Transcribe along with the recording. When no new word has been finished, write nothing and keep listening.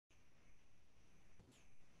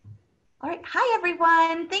All right. Hi,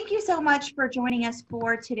 everyone. Thank you so much for joining us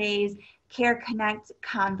for today's CareConnect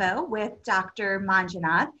Convo with Dr.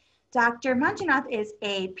 Manjunath. Dr. Manjunath is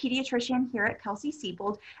a pediatrician here at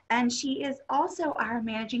Kelsey-Seybold, and she is also our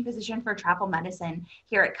managing physician for travel medicine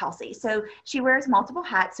here at Kelsey. So she wears multiple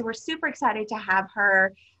hats. So we're super excited to have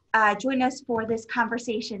her join us for this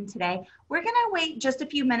conversation today. We're going to wait just a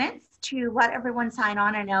few minutes to let everyone sign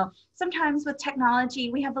on. I know sometimes with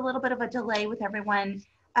technology, we have a little bit of a delay with everyone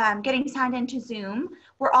getting signed into Zoom.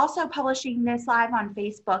 We're also publishing this live on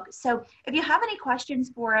Facebook. So if you have any questions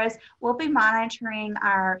for us, we'll be monitoring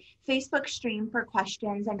our Facebook stream for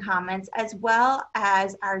questions and comments, as well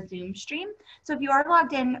as our Zoom stream. So if you are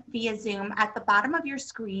logged in via Zoom, at the bottom of your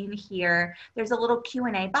screen here, there's a little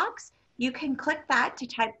Q&A box. You can click that to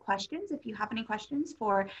type questions if you have any questions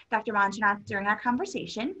for Dr. Manjunath during our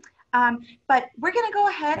conversation. But we're going to go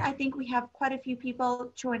ahead. I think we have quite a few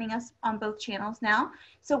people joining us on both channels now.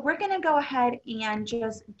 So we're going to go ahead and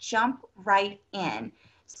just jump right in.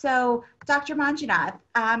 So Dr. Manjunath,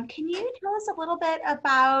 can you tell us a little bit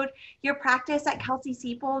about your practice at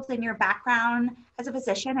Kelsey-Seybold and your background as a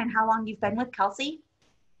physician and how long you've been with Kelsey?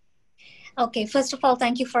 Okay, first of all,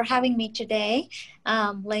 thank you for having me today.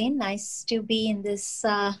 Lane, nice to be in this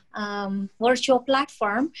virtual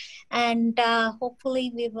platform, and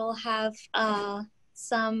hopefully we will have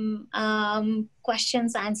some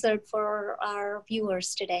questions answered for our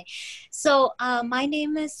viewers today. So my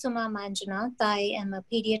name is Suma Manjunath. I am a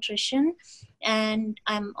pediatrician, and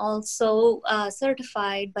I'm also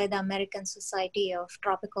certified by the American Society of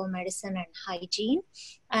Tropical Medicine and Hygiene.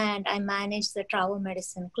 And I manage the travel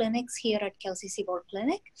medicine clinics here at Kelsey-Seybold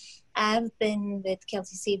Clinic. I've been with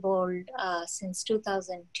Kelsey-Seybold since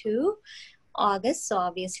 2002, August. So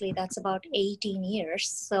obviously that's about 18 years.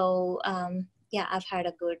 So yeah, I've had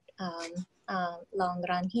a good long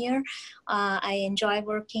run here. I enjoy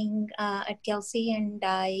working at Kelsey, and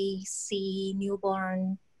I see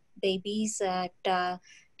newborn babies at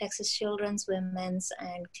Texas Children's, Women's,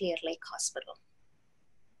 and Clear Lake Hospital.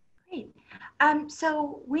 Great.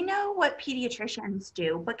 So we know what pediatricians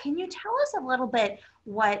do, but can you tell us a little bit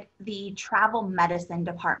what the travel medicine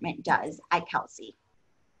department does at Kelsey?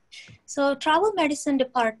 So travel medicine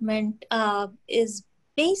department is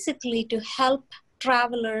basically to help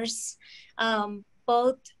travelers,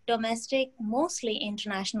 both domestic, mostly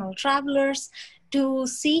international travelers, to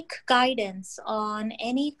seek guidance on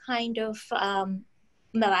any kind of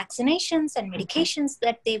the vaccinations and medications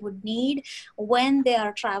that they would need when they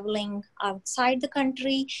are traveling outside the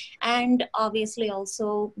country, and obviously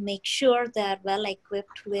also make sure they're well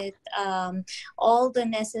equipped with all the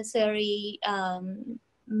necessary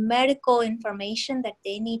medical information that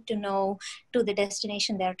they need to know to the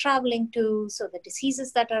destination they're traveling to, so the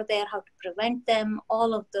diseases that are there, how to prevent them,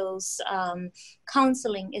 all of those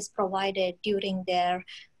counseling is provided during their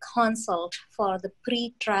consult for the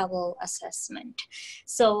pre-travel assessment.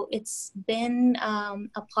 So it's been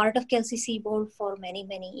a part of Kelsey-Seybold for many,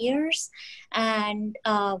 many years, and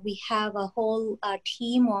we have a whole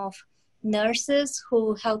team of nurses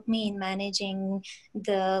who help me in managing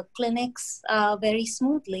the clinics very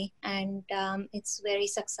smoothly, and it's very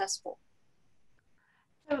successful.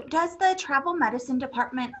 So does the travel medicine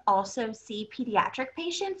department also see pediatric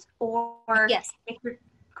patients, or? Yes.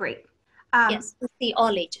 Great. Yes, we see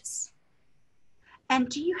all ages. And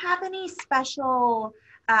do you have any special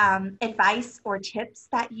advice or tips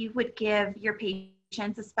that you would give your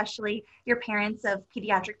patients, especially your parents of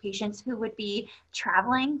pediatric patients who would be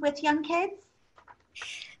traveling with young kids?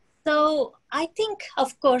 So I think,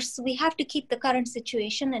 of course, we have to keep the current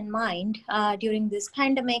situation in mind during this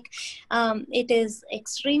pandemic. It is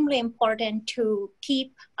extremely important to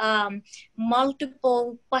keep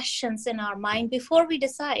multiple questions in our mind before we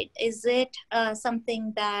decide, is it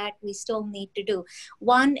something that we still need to do?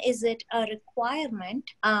 One, is it a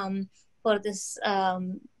requirement for this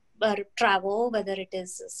travel, whether it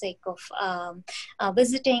is the sake of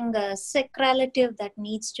visiting a sick relative that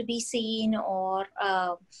needs to be seen, or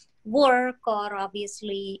work, or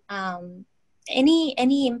obviously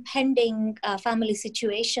any impending family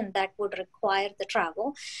situation that would require the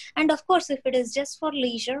travel. And of course, if it is just for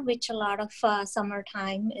leisure, which a lot of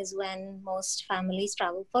summertime is when most families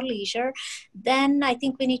travel for leisure, then I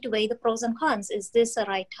think we need to weigh the pros and cons. Is this the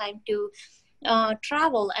right time to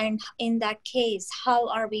travel? And in that case, how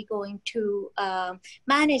are we going to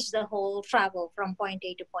manage the whole travel from point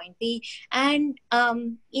A to point B? And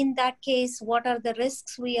in that case, what are the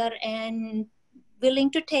risks we are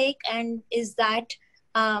willing to take? And is that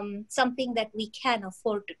something that we can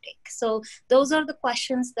afford to take? So those are the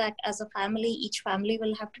questions that as a family, each family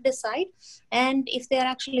will have to decide. And if they're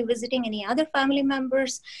actually visiting any other family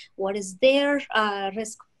members, what is their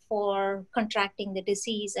risk for contracting the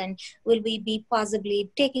disease, and will we be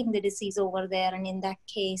possibly taking the disease over there? And in that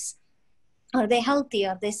case, are they healthy?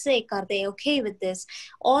 Are they sick? Are they okay with this?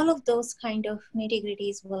 All of those kind of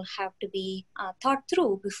nitty-gritties will have to be thought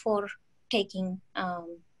through before taking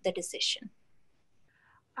the decision.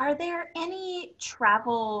 Are there any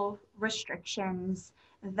travel restrictions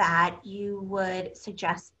that you would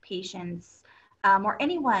suggest patients or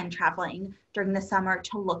anyone traveling during the summer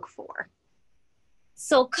to look for?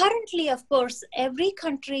 So currently, of course, every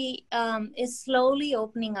country is slowly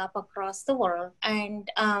opening up across the world, and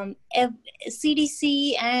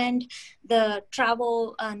CDC and the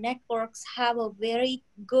travel networks have a very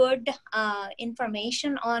good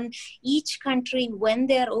information on each country when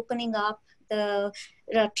they're opening up the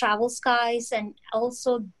travel skies, and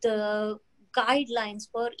also the guidelines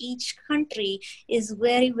for each country is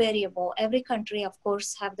very variable. Every country, of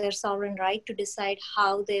course, have their sovereign right to decide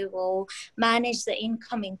how they will manage the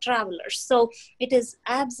incoming travelers. So it is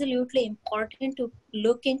absolutely important to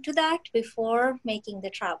look into that before making the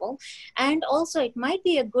travel. And also it might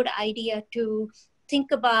be a good idea to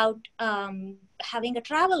think about having a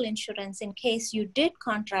travel insurance in case you did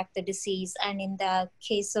contract the disease, and in the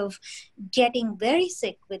case of getting very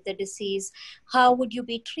sick with the disease, how would you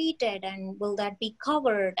be treated, and will that be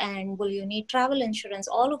covered, and will you need travel insurance?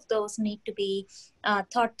 All of those need to be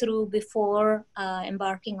thought through before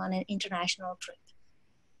embarking on an international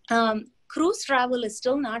trip. Cruise travel is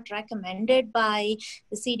still not recommended by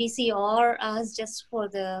the CDC or us, just for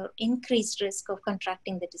the increased risk of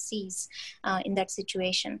contracting the disease in that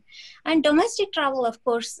situation. And domestic travel, of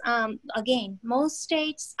course, again, most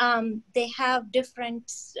states, they have different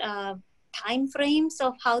time frames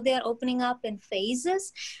of how they're opening up in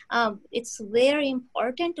phases. It's very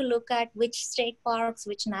important to look at which state parks,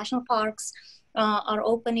 which national parks are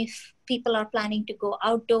open if people are planning to go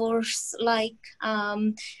outdoors, like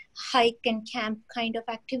hike and camp kind of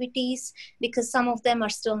activities, because some of them are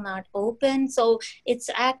still not open. So it's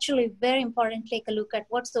actually very important to take a look at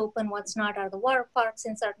what's open, what's not. Are the water parks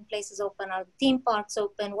in certain places open? Are the theme parks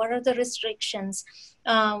open? What are the restrictions?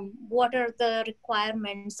 What are the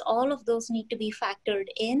requirements? All of those need to be factored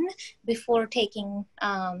in before taking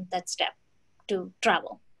that step to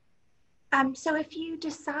travel. So if you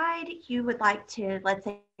decide you would like to, let's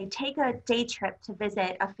say, take a day trip to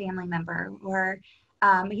visit a family member or,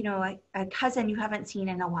 a cousin you haven't seen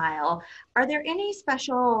in a while, are there any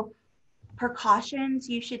special precautions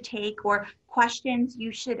you should take or questions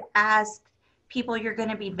you should ask people you're going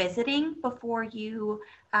to be visiting before you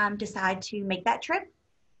decide to make that trip?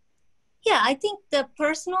 Yeah, I think the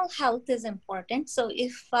personal health is important. So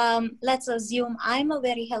if, let's assume I'm a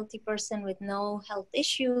very healthy person with no health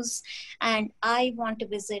issues, and I want to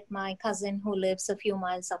visit my cousin who lives a few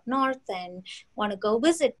miles up north and want to go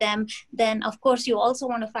visit them, then of course you also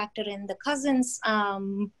want to factor in the cousin's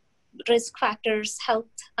risk factors, health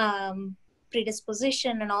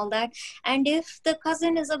predisposition and all that. And if the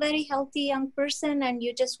cousin is a very healthy young person and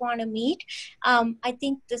you just want to meet, I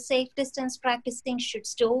think the safe distance practicing should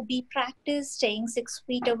still be practiced. Staying 6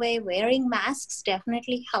 feet away, wearing masks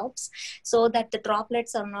definitely helps, so that the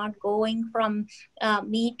droplets are not going from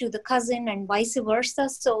me to the cousin and vice versa.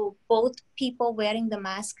 So both people wearing the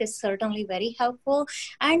mask is certainly very helpful.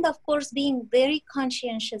 And of course, being very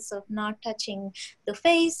conscientious of not touching the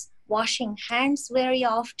face, washing hands very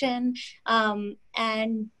often,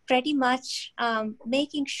 and pretty much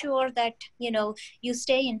making sure that you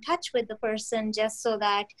stay in touch with the person, just so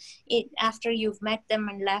that after you've met them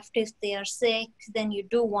and left, if they are sick, then you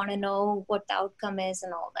do want to know what the outcome is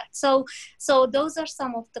and all that. So those are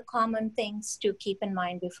some of the common things to keep in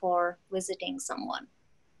mind before visiting someone.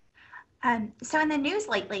 So in the news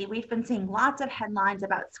lately, we've been seeing lots of headlines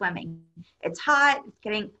about swimming. It's hot, it's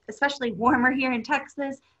getting especially warmer here in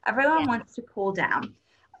Texas. Everyone wants to cool down.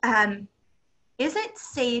 Is it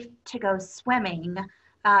safe to go swimming?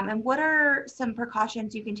 And what are some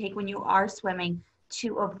precautions you can take when you are swimming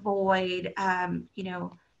to avoid,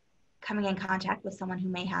 coming in contact with someone who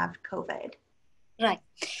may have COVID? Right.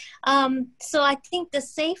 So I think the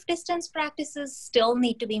safe distance practices still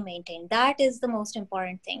need to be maintained. That is the most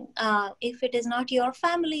important thing. If it is not your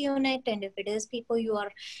family unit, and if it is people you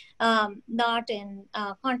are not in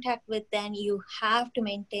contact with, then you have to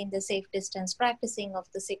maintain the safe distance practicing of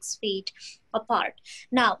the 6 feet. apart.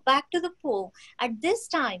 Now, back to the pool. At this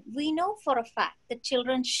time, we know for a fact that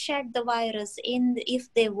children shed the virus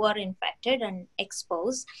if they were infected and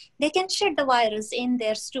exposed. They can shed the virus in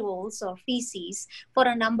their stools or feces for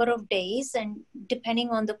a number of days, and depending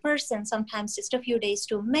on the person, sometimes just a few days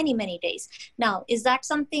to many, many days. Now, is that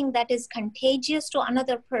something that is contagious to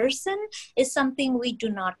another person? Is something we do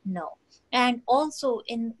not know. And also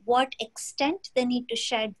in what extent they need to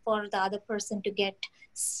shed for the other person to get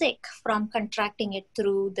sick from contracting it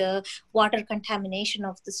through the water contamination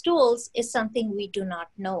of the stools is something we do not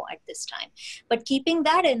know at this time. But keeping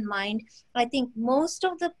that in mind, I think most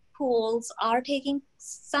of the pools are taking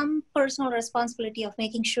some personal responsibility of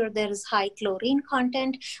making sure there is high chlorine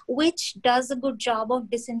content, which does a good job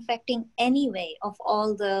of disinfecting anyway of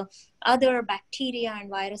all the other bacteria and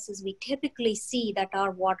viruses we typically see that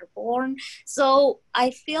are waterborne. So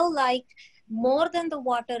I feel like more than the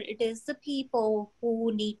water, it is the people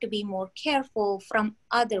who need to be more careful from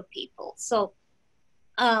other people. So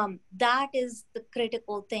that is the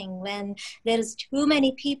critical thing. When there is too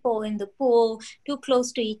many people in the pool, too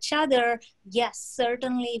close to each other, yes,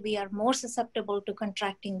 certainly we are more susceptible to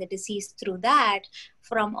contracting the disease through that.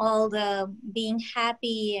 From all the being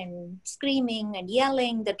happy and screaming and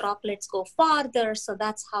yelling, the droplets go farther. So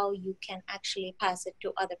that's how you can actually pass it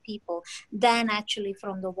to other people than actually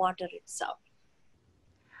from the water itself.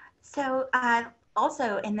 So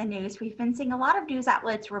also in the news, we've been seeing a lot of news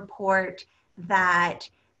outlets report that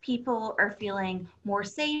people are feeling more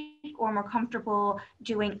safe or more comfortable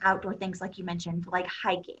doing outdoor things like you mentioned, like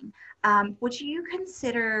hiking. Would you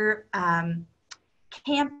consider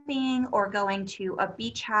camping or going to a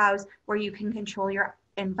beach house where you can control your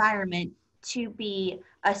environment to be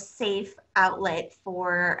a safe outlet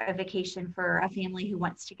for a vacation for a family who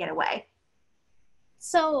wants to get away?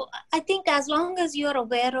 So I think as long as you're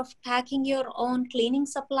aware of packing your own cleaning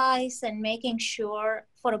supplies and making sure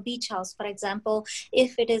for a beach house, for example,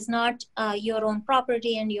 if it is not your own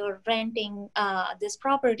property and you're renting this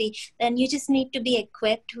property, then you just need to be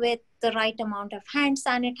equipped with the right amount of hand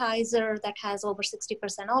sanitizer that has over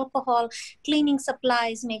 60% alcohol, cleaning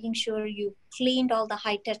supplies, making sure you cleaned all the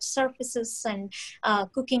high-touch surfaces and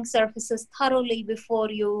cooking surfaces thoroughly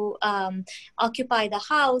before you occupy the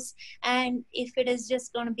house. And if it is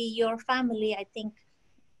just going to be your family, I think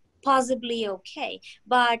possibly okay.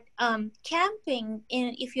 But camping,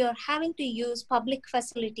 if you're having to use public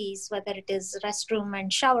facilities, whether it is restroom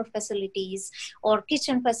and shower facilities or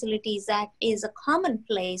kitchen facilities, that is a common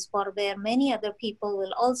place for where many other people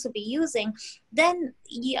will also be using, then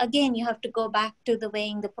again, you have to go back to the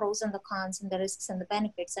weighing the pros and the cons and the risks and the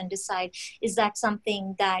benefits and decide, is that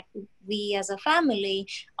something that we as a family,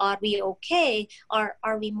 are we okay? Or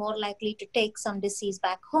are we more likely to take some disease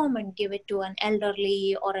back home and give it to an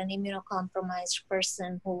elderly or an immunocompromised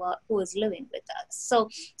person who is living with us?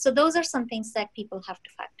 So those are some things that people have to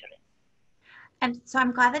factor in. And so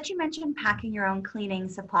I'm glad that you mentioned packing your own cleaning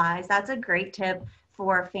supplies. That's a great tip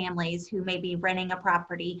for families who may be renting a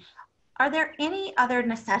property. Are there any other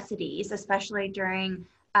necessities, especially during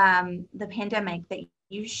the pandemic, that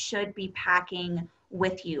you should be packing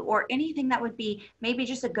with you, or anything that would be maybe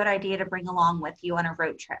just a good idea to bring along with you on a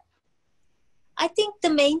road trip? I think the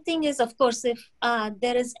main thing is, of course, if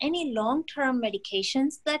there is any long-term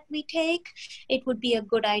medications that we take, it would be a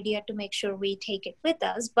good idea to make sure we take it with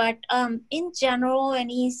us. But in general,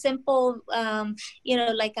 any simple,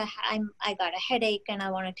 like I got a headache and I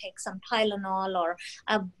want to take some Tylenol, or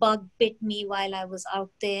a bug bit me while I was out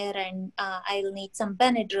there and I'll need some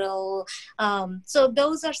Benadryl. So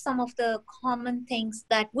those are some of the common things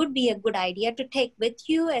that would be a good idea to take with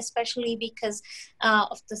you, especially because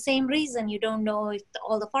of the same reason you don't know if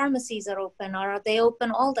all the pharmacies are open, or are they open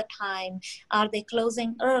all the time? Are they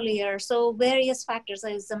closing earlier? So various factors.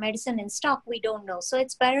 Is the medicine in stock? We don't know. So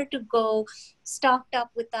it's better to go stocked up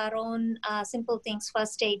with our own simple things,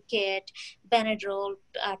 first aid kit, Benadryl,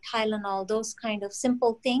 Tylenol, those kind of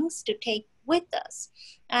simple things to take with us.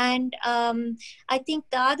 And I think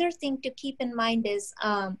the other thing to keep in mind is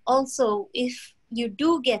also, if you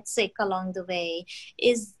do get sick along the way,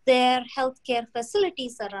 is there healthcare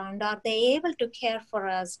facilities around? Are they able to care for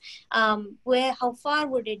us? How far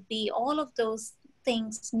would it be? All of those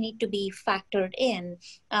things need to be factored in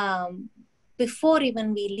before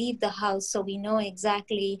even we leave the house, so we know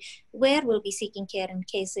exactly where we'll be seeking care in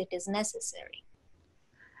case it is necessary.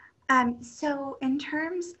 So in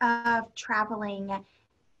terms of traveling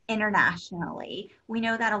internationally, we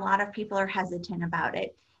know that a lot of people are hesitant about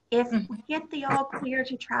it. If we get the all clear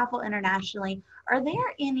to travel internationally, are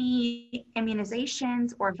there any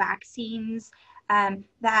immunizations or vaccines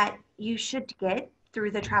that you should get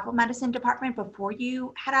through the travel medicine department before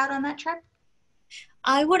you head out on that trip?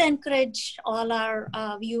 I would encourage all our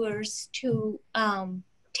viewers to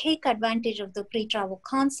take advantage of the pre-travel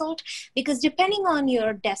consult, because depending on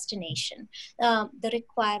your destination, the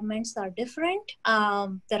requirements are different,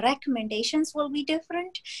 the recommendations will be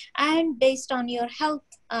different, and based on your health,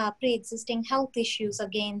 pre-existing health issues,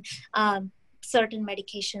 again, certain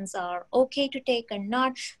medications are okay to take and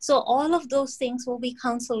not. So all of those things will be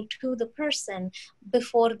counseled to the person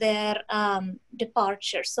before their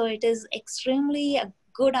departure. So it is extremely a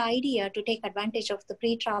good idea to take advantage of the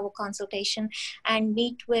pre-travel consultation and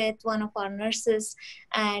meet with one of our nurses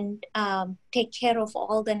and take care of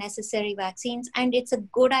all the necessary vaccines. And it's a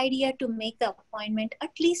good idea to make the appointment at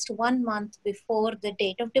least 1 month before the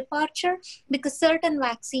date of departure, because certain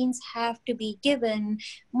vaccines have to be given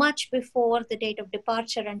much before the date of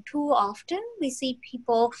departure. And too often we see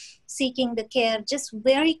people seeking the care just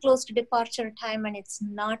very close to departure time, and it's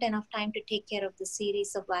not enough time to take care of the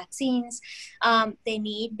series of vaccines they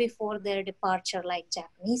need before their departure, like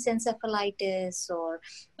Japanese encephalitis or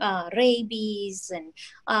rabies.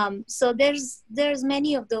 And so there's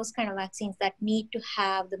many of those kind of vaccines that need to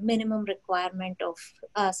have the minimum requirement of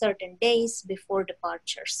certain days before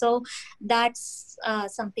departure. So that's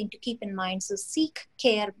something to keep in mind. So seek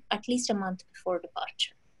care at least a month before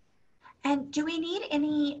departure. And do we need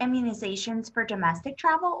any immunizations for domestic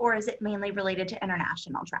travel, or is it mainly related to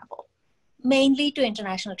international travel? Mainly to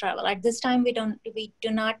international travel. At this time, we do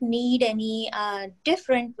not need any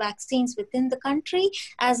different vaccines within the country,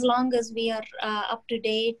 as long as we are up to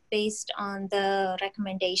date based on the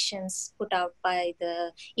recommendations put out by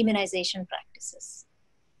the immunization practices.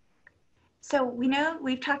 So we know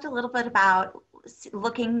we've talked a little bit about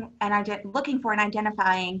looking for and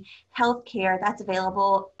identifying healthcare that's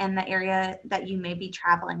available in the area that you may be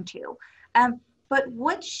traveling to. But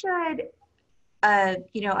what should a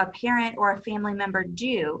parent or a family member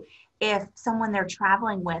do if someone they're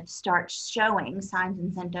traveling with starts showing signs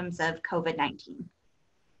and symptoms of COVID-19?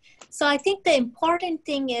 So I think the important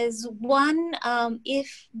thing is, one,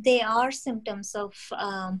 if they are symptoms of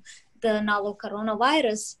the novel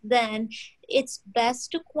coronavirus, then it's best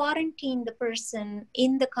to quarantine the person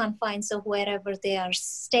in the confines of wherever they are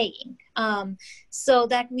staying, so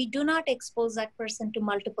that we do not expose that person to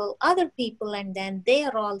multiple other people, and then they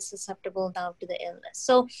are all susceptible now to the illness.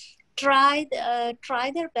 So try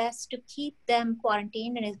their best to keep them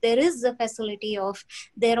quarantined, and if there is a facility of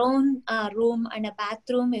their own room and a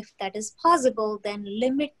bathroom, if that is possible, then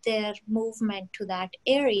limit their movement to that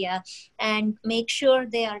area and make sure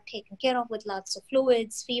they are taken care of with lots of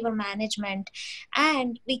fluids, fever management.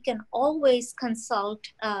 And we can always consult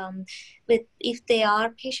with, if they are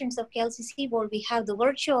patients of Kelsey-Seybold, we have the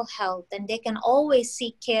virtual health, and they can always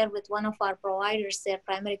seek care with one of our providers, their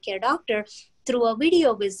primary care doctor, through a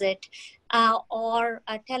video visit or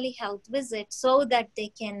a telehealth visit, so that they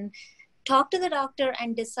can talk to the doctor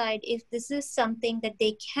and decide if this is something that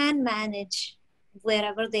they can manage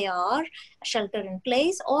wherever they are, shelter in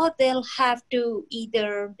place, or they'll have to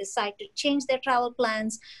either decide to change their travel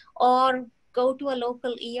plans or go to a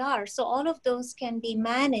local ER. So all of those can be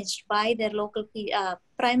managed by their local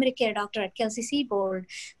primary care doctor at Kelsey-Seybold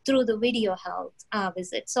through the video health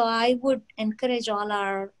visit. So I would encourage all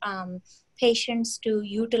our patients to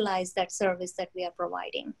utilize that service that we are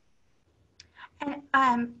providing.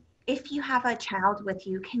 And if you have a child with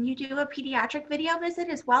you, can you do a pediatric video visit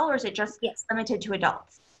as well, or is it just limited to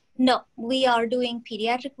adults? No, we are doing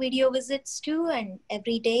pediatric video visits too, and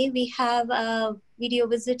every day we have video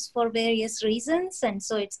visits for various reasons, and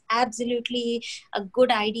so it's absolutely a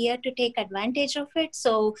good idea to take advantage of it.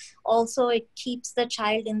 So also it keeps the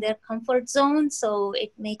child in their comfort zone, so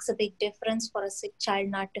it makes a big difference for a sick child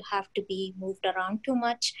not to have to be moved around too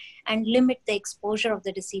much and limit the exposure of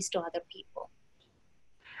the disease to other people.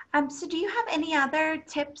 So do you have any other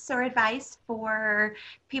tips or advice for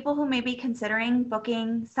people who may be considering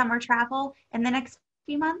booking summer travel in the next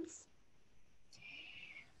few months?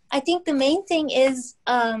 I think the main thing is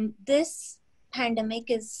this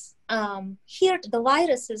pandemic is here, the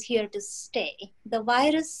virus is here to stay. The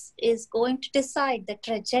virus is going to decide the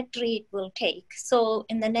trajectory it will take. So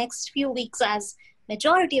in the next few weeks, as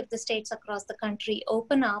majority of the states across the country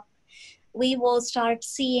open up, we will start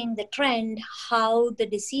seeing the trend, how the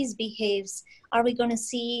disease behaves. Are we going to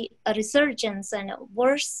see a resurgence and a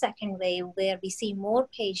worse second wave where we see more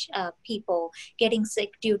people getting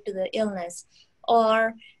sick due to the illness?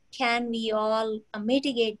 Or can we all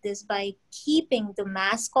mitigate this by keeping the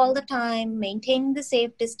mask all the time, maintaining the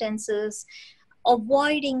safe distances,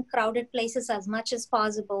 avoiding crowded places as much as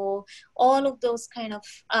possible, all of those kind of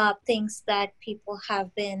things that people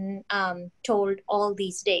have been told all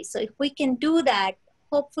these days. So if we can do that,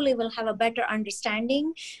 hopefully we'll have a better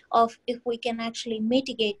understanding of if we can actually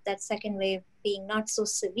mitigate that second wave being not so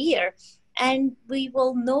severe, and we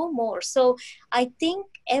will know more. So I think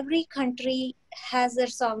every country has their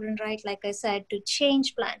sovereign right, like I said, to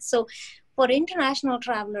change plans. So for international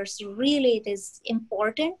travelers, really it is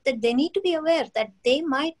important that they need to be aware that they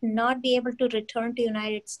might not be able to return to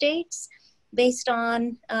United States based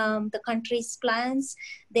on the country's plans.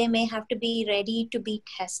 They may have to be ready to be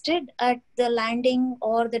tested at the landing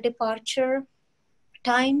or the departure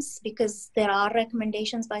times, because there are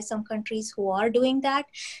recommendations by some countries who are doing that.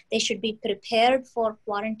 They should be prepared for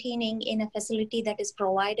quarantining in a facility that is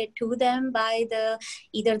provided to them by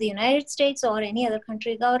either the United States or any other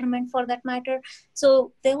country government for that matter.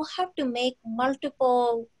 So they will have to make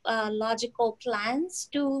multiple logical plans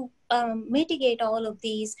to mitigate all of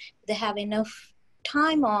these. They have enough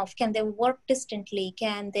time off? Can they work distantly?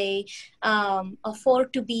 Can they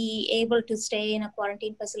afford to be able to stay in a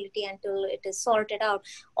quarantine facility until it is sorted out?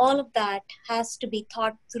 All of that has to be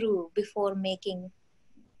thought through before making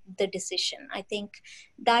the decision. I think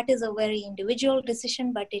that is a very individual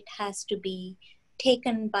decision, but it has to be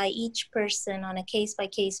taken by each person on a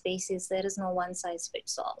case-by-case basis. There is no one size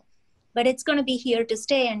fits all. But it's going to be here to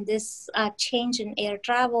stay, and this change in air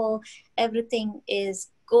travel, everything is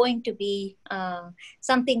going to be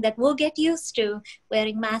something that we'll get used to,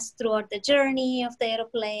 wearing masks throughout the journey of the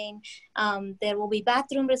airplane. There will be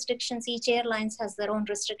bathroom restrictions. Each airlines has their own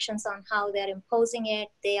restrictions on how they're imposing it.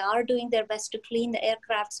 They are doing their best to clean the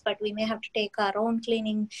aircrafts, but we may have to take our own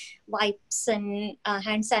cleaning wipes and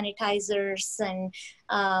hand sanitizers and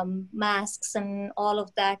masks and all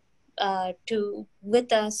of that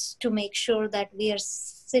with us to make sure that we are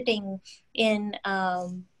sitting in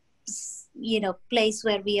place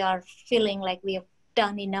where we are feeling like we have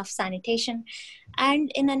done enough sanitation. And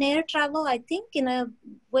in an air travel, I think in a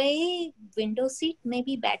way, window seat may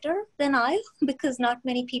be better than aisle because not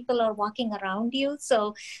many people are walking around you.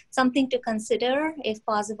 So something to consider, if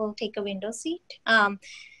possible, take a window seat.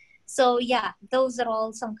 So yeah, those are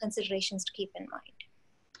all some considerations to keep in mind.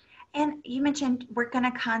 And you mentioned we're going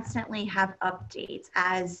to constantly have updates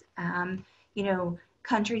as,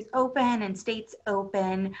 countries open and states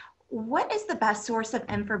open. What is the best source of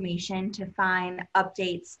information to find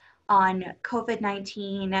updates on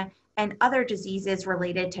COVID-19 and other diseases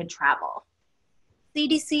related to travel?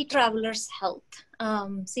 CDC Travelers Health,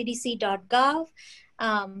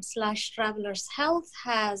 cdc.gov/travelers health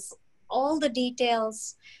has all the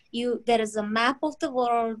details. There is a map of the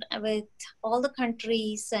world with all the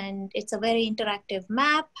countries, and it's a very interactive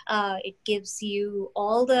map. It gives you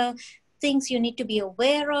all the things you need to be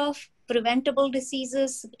aware of. Preventable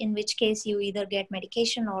diseases, in which case you either get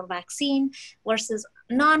medication or vaccine, versus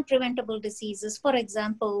non-preventable diseases. For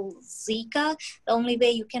example, Zika, the only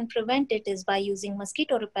way you can prevent it is by using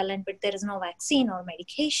mosquito repellent, but there is no vaccine or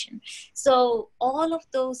medication. So all of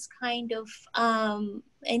those kind of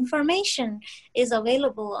information is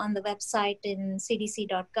available on the website in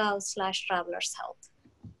cdc.gov/travelers health.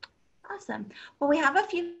 Awesome. Well, we have a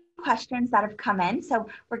few questions that have come in, so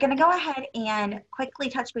we're going to go ahead and quickly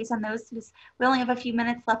touch base on those because we only have a few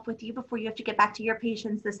minutes left with you before you have to get back to your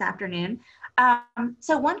patients this afternoon.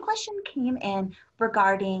 So one question came in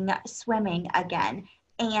regarding swimming again,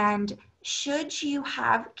 and should you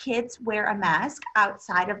have kids wear a mask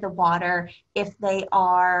outside of the water if they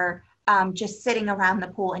are just sitting around the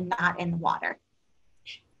pool and not in the water?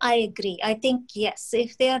 I agree. I think yes,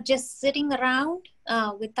 if they are just sitting around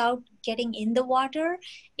without getting in the water,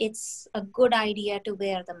 it's a good idea to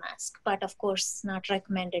wear the mask, but of course not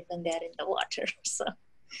recommended when they're in the water. So.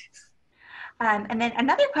 And then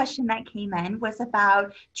another question that came in was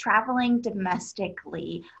about traveling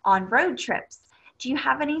domestically on road trips. Do you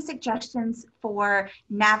have any suggestions for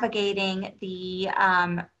navigating the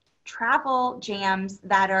travel jams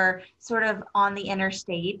that are sort of on the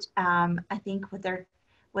interstate? I think what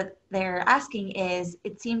they're asking is,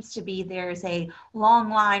 it seems to be there's a long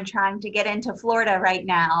line trying to get into Florida right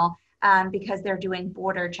now because they're doing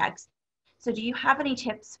border checks. So do you have any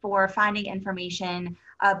tips for finding information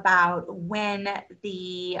about when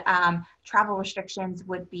the travel restrictions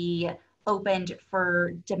would be opened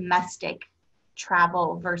for domestic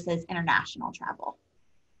travel versus international travel?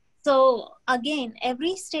 So again,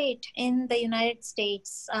 every state in the United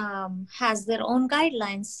States has their own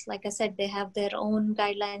guidelines. Like I said, they have their own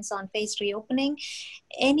guidelines on phased reopening.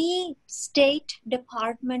 Any state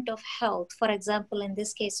Department of Health, for example, in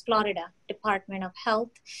this case, Florida Department of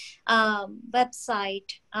Health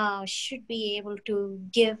website should be able to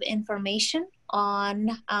give information on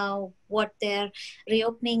what their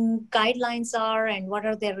reopening guidelines are and what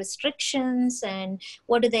are their restrictions and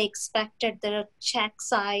what do they expect at the check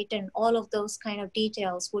site, and all of those kind of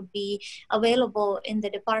details would be available in the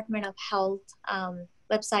Department of Health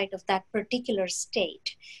website of that particular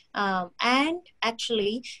state. And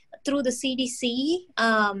actually, through the CDC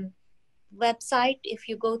website, if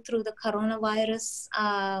you go through the coronavirus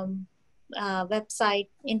website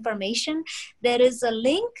information, there is a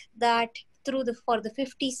link that for the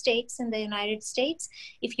 50 states in the United States,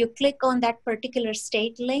 if you click on that particular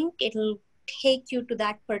state link, it'll take you to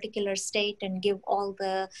that particular state and give all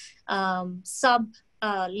the sub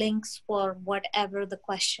links for whatever the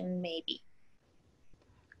question may be.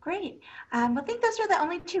 Great. I think those are the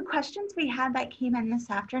only two questions we had that came in this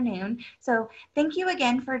afternoon. So thank you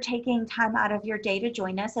again for taking time out of your day to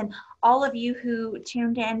join us. And all of you who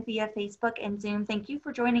tuned in via Facebook and Zoom, thank you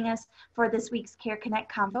for joining us for this week's CareConnect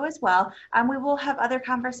Convo as well. We will have other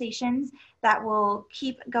conversations that will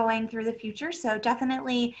keep going through the future. So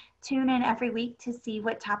definitely tune in every week to see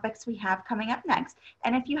what topics we have coming up next.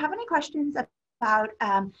 And if you have any questions about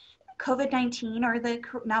COVID-19 or the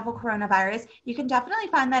novel coronavirus, you can definitely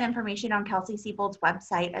find that information on Kelsey-Seybold's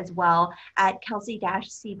website as well at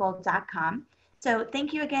kelsey-seybold.com. So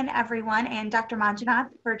thank you again, everyone, and Dr. Manjunath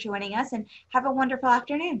for joining us, and have a wonderful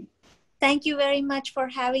afternoon. Thank you very much for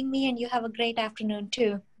having me, and you have a great afternoon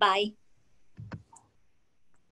too. Bye.